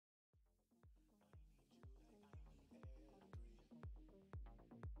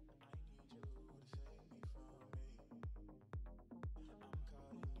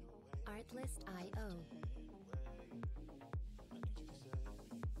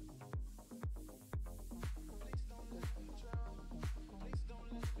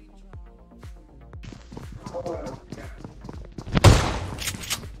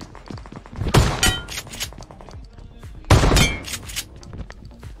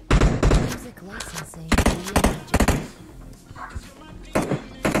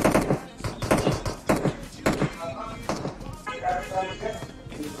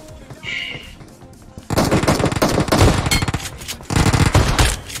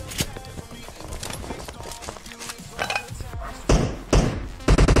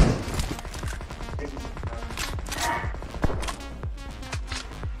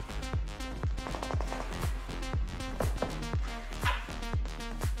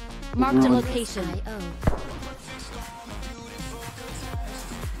Marked a location.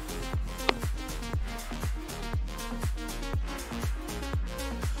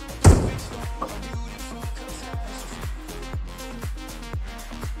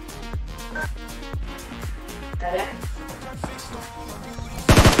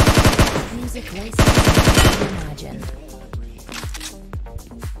 Music license reimagined.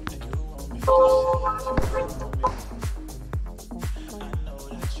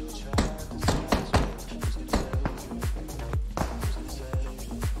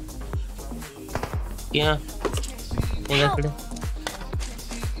 क्या खड़े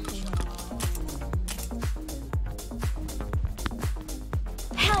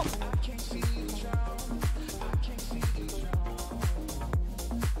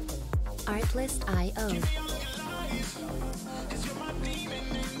Artlist.io.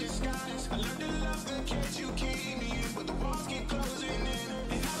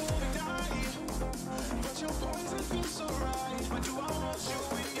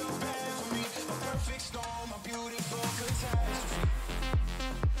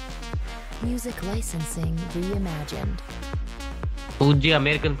 Music licensing reimagined. पूज्य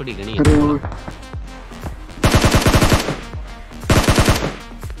American पड़ी गणी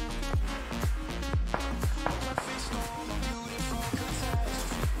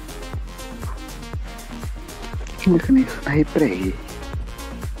Ini sniper ya.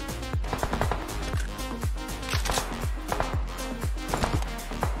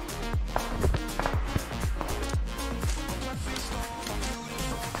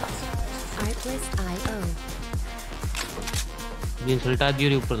 Artlist.io. ये सल्टा दियो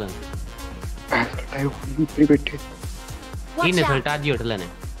रे ऊपर ला सल्टा ऊपर बैठे इने सल्टा दियो उठला ने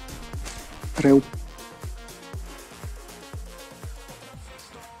अरे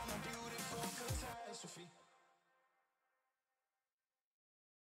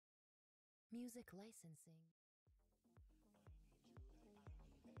Music licensing.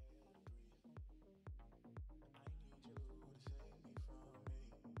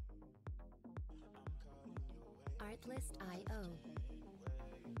 Artlist.io.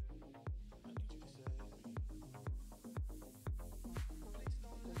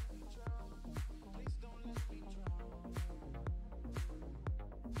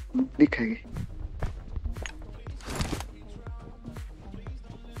 दिखाएगी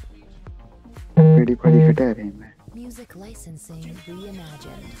बड़ी बड़ी हटा रहे हैं मैं Music licensing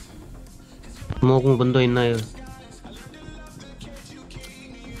reimagined. मोकू बंदो इन्ना है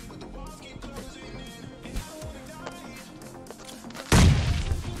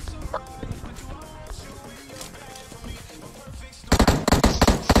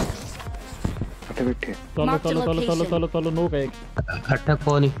बैठे चलो चलो चलो चलो चलो चलो नोक है अटक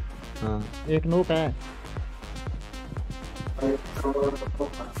कौन है हां एक नोक है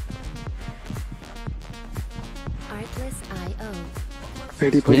Artlist.io.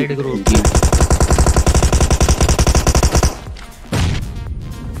 रेड ग्रुप की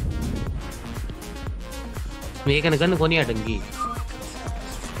मैं कन गन कोनी अटंगी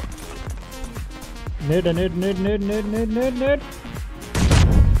नेड नेड नेड नेड नेड नेड नेड नेड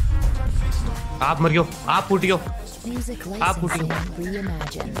आप मर गयो आप फूट गयो Music आप फूट licensing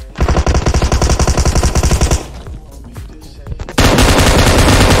reimagined.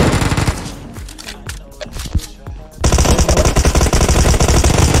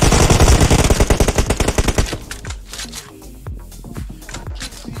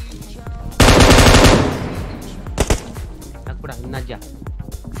 takura naja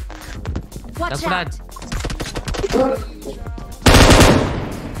Watch takura out!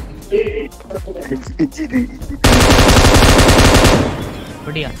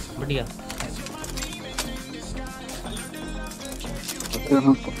 बढ़िया बढ़िया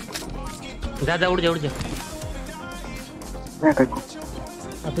जा उड़ जा मैं देखो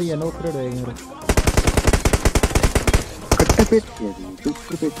अबे ये नोक रेड है मेरे कट्टा पेट किया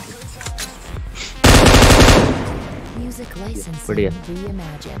ऊपर पेट किया Music licensing बढ़िया।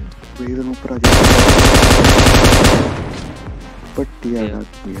 reimagined. वही तो ऊपर आ जाए पट्टिया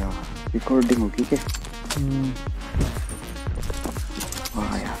भैया रिकॉर्डिंग होगी क्या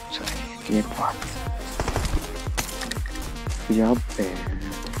वाह यार सही एक बात यार पे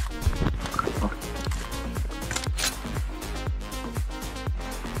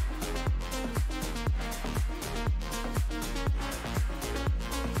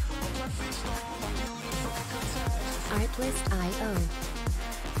Artlist.io.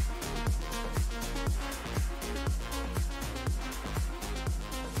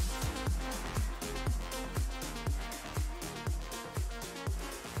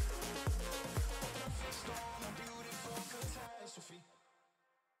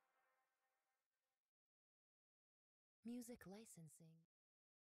 Music licensing.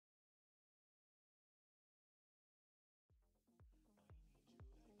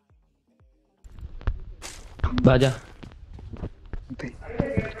 बाजा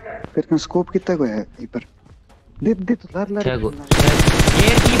फिर मैं स्कोप कितना को है इधर दे दे तो लार लार ये की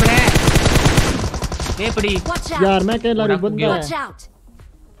बड़ा ये पड़ी Watch out! यार मैं कह रहा बंदा Watch है out!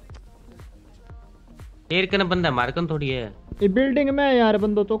 एर कने बंदा मारकन थोड़ी है ये बिल्डिंग में है यार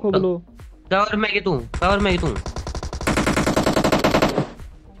बंदो तो खोलो कवर में के तू कवर में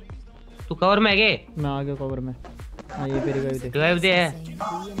के मैं आ गया कवर में हां ये फिर गए देख ड्राइव दे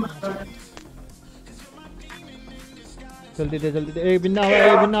जल्दी दे ए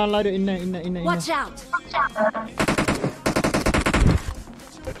बिन्ना ला रे इन Watch out!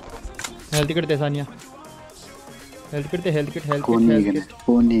 हेल्थ किट दे सानिया हेल्थ किट कौन नहीं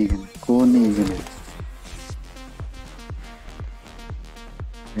गने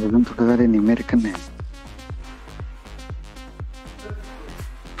एकदम थोड़ा सारे नहीं मेरे कन्ने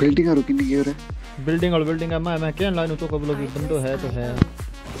बिल्डिंग आ रुकी नहीं हो रहा बिल्डिंग है मैं क्या लाइन तो कबलो की बंदो है तो है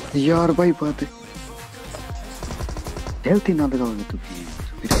यार भाई बात है हेल्थ ही ना लगाओगे तू फिर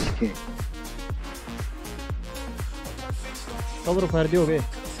इसके कवर फायर दियोगे आ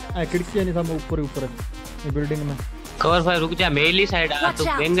खिड़की नहीं सामने ऊपर ये बिल्डिंग में कवर फायर रुक जा मेली साइड आ तो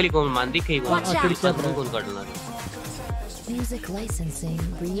बेंगली कौन मान दिखे Watch out! कौन काटना Music licensing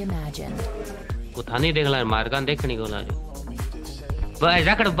reimagined. को थाने देख ला मारकान देखनी को ला बस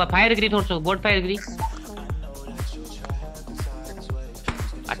रखड़ फायर करी थोड़ा सा बोट फायर करी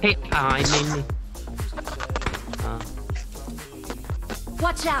अठे हां इन्ने हां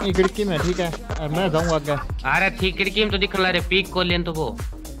Watch out! ये खिड़की में ठीक है मैं जाऊंगा आगे अरे ठीक खिड़की में तो दिख ला रे पीक को लेन तो वो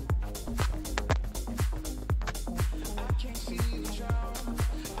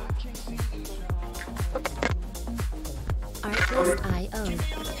Artlist.io.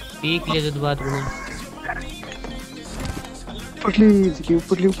 पीक ले जद बात बने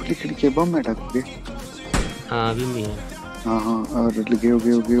ऊपरली खिड़की बम में डाल दे हां अभी भी है हां और लगे हो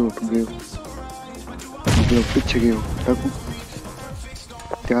लोग पीछे गए हो डाकू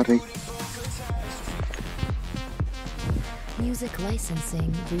तैयार रही Music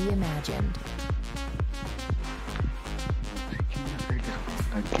licensing reimagined.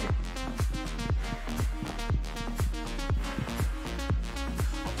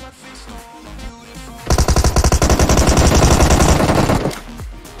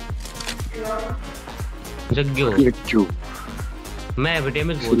 जग्गो लग्यो मैं भी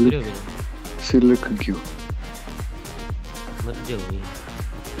डैमेज बहुत करे हो सिलक गयो मत जाओ ये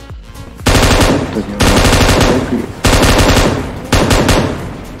तो जाओ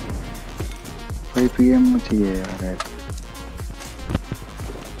भाई पीएम मुझे यार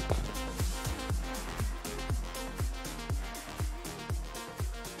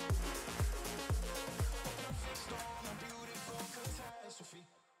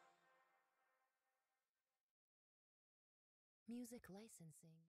Music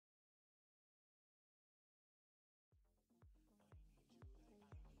licensing.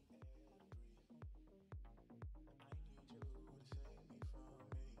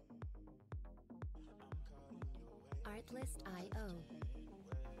 Artlist.io.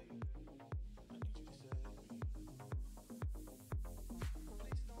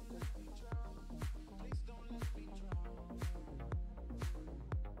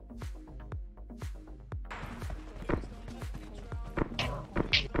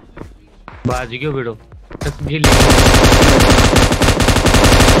 बाज गयो बेड़ो गिल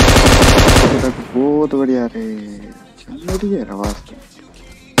बहुत बढ़िया रे चल रही है आवाज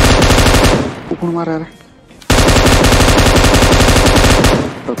तो कौन मारा रे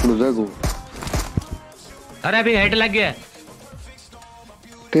पकड़ो जागो अरे अभी हेड लग गया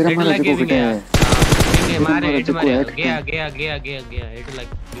तेरा हेड मारा लग जो बेटा है गया मारे हेड मारे गया हेड लग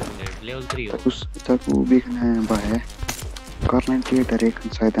लेवल 3 हो उस तक वो देखना है bye Car 98 Eric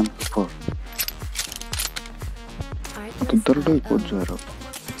inside M4. तो दर्द ही पहुंच जा रहा।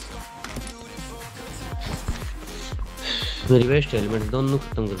 मेरी वेस्ट हेलमेट दोनों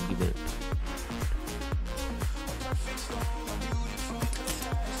खत्म कर दी मैंने।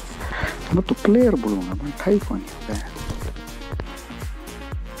 मैं तो प्लेयर बोलूंगा, मैं ठाई कौन है?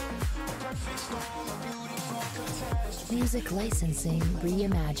 Music licensing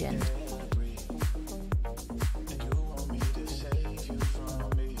reimagined.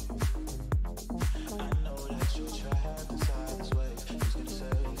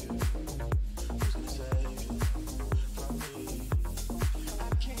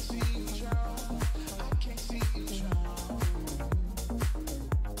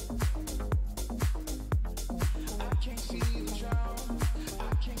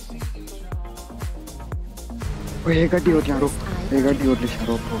 वो एक गाड़ी और जारो, एक गाड़ी और ले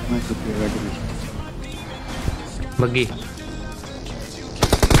शारो, मैं तो एक गाड़ी ले। बग्गी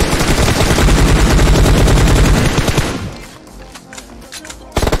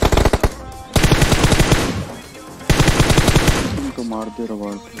तो मार दे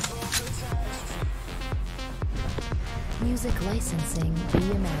रवाल पे। Music licensing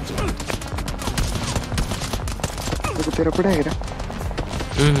reimagined. तो तेरा पड़ा है क्या?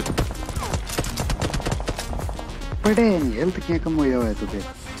 पड़े नहीं, हेल्थ क्या कम हो गया है तुझे?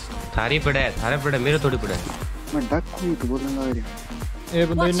 थारी पड़ा है, थारे पड़ा है, मेरे थोड़ी पड़ा है। मैं डक नहीं तो बोलने लगा रही। ए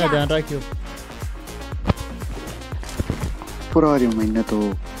बंदो इन्ना ध्यान रखियो। पूरा आ रही हूँ मैंने तो।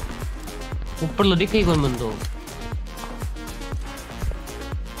 ऊपर लो दिखे ही कौन बंदो।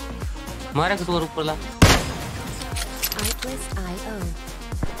 मारा कि तू और ऊपर ला। Artlist IO.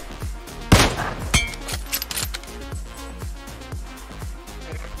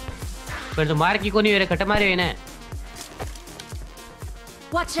 पर तो मार की को नहीं, मेरे खट मारे हुए ना।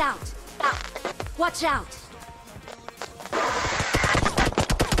 Watch out! Watch out!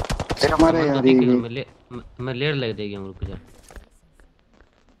 तेरा मारा यार ये। मैं लेर लग देगी हम रुक जा।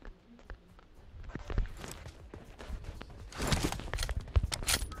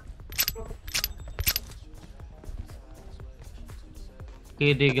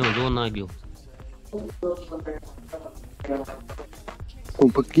 के देगे हम जो ना गयो। वो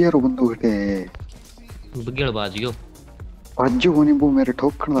बग्गिया रो बंदो घटे। बग्गड़ बाज गयो। आज को नहीं वो मेरे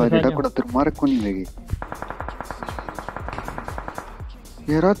ठोकण वाले डकड़ा तेरे मारक को नहीं लगी।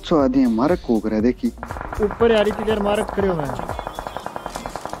 ये रात सो आदि मारक को करे देखी। ऊपर यारी थी देर मारक करियो मैं।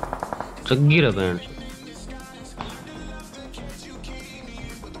 चग्गी रे बहन।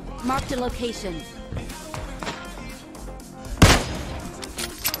 Marked a location.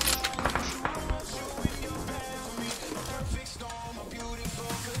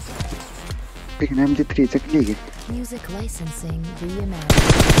 एक नाम जी 3 चकली गई। Music licensing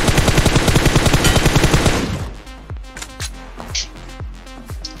reimagined.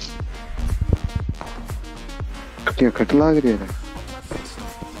 क्या खट लाग रही है?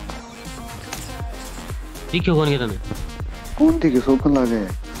 दिखो कौन गया तने? कौन थी कि सोकन लागे है?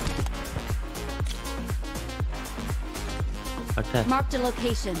 अच्छा Marked a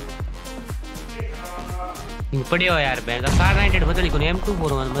location. इन पड़ियो यार बहन का कार 98 बदली को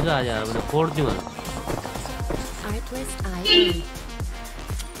M241 मजा आ जा रहा मैंने फोड़ दूं। Artlist IO.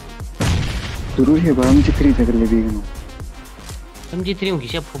 जरूर है बाम चित्री चकल ले भी गनो। समझी 3 की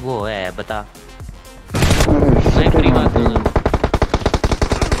शेप वो है बता। अरे स्नाइपर की बात है।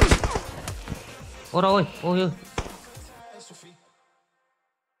 और ओए ओए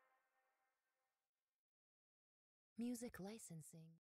Music licensing.